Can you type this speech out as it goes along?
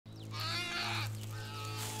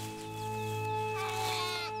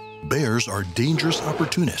Bears are dangerous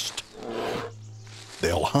opportunists.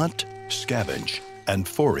 They'll hunt, scavenge, and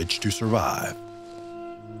forage to survive.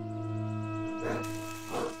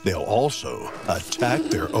 They'll also attack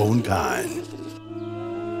their own kind.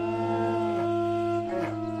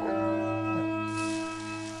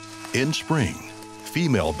 In spring,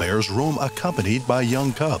 female bears roam accompanied by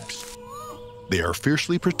young cubs. They are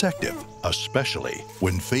fiercely protective, especially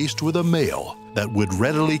when faced with a male that would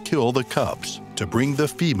readily kill the cubs to bring the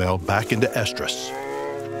female back into estrus.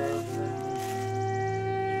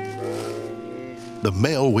 The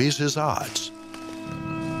male weighs his odds.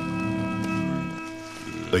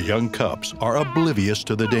 The young cubs are oblivious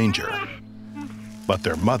to the danger, but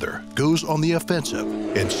their mother goes on the offensive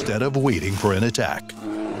instead of waiting for an attack.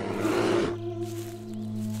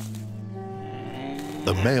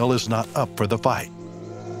 The male is not up for the fight.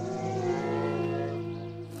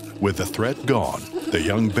 With the threat gone, the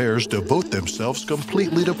young bears devote themselves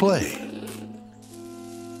completely to play.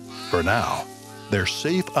 For now, they're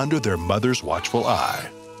safe under their mother's watchful eye.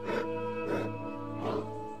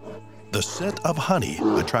 The scent of honey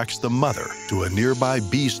attracts the mother to a nearby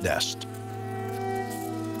bee's nest.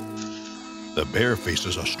 The bear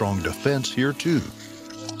faces a strong defense here too.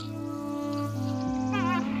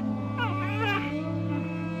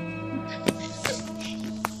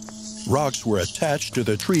 Rocks were attached to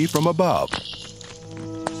the tree from above.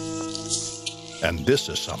 And this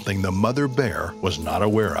is something the mother bear was not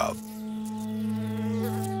aware of.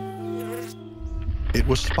 It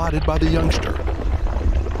was spotted by the youngster,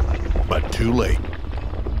 but too late.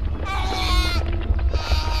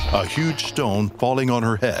 A huge stone falling on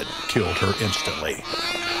her head killed her instantly.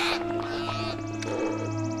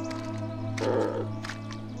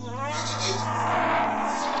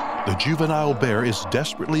 The juvenile bear is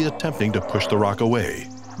desperately attempting to push the rock away,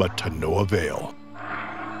 but to no avail.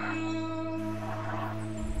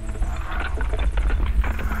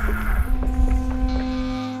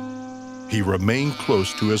 He remained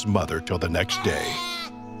close to his mother till the next day.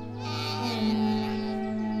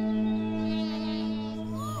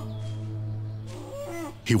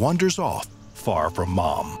 He wanders off, far from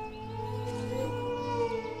mom.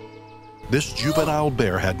 This juvenile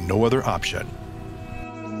bear had no other option.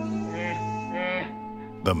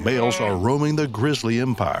 The males are roaming the grizzly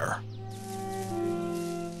empire.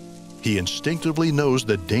 He instinctively knows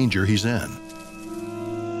the danger he's in.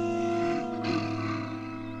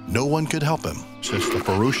 No one could help him, since the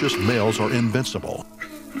ferocious males are invincible.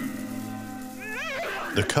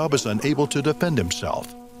 The cub is unable to defend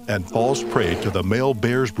himself and falls prey to the male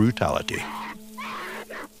bear's brutality.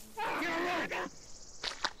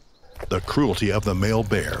 The cruelty of the male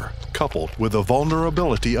bear, coupled with the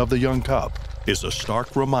vulnerability of the young cub, is a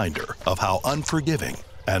stark reminder of how unforgiving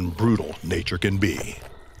and brutal nature can be.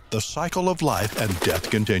 The cycle of life and death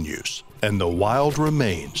continues, and the wild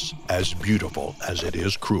remains as beautiful as it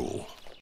is cruel.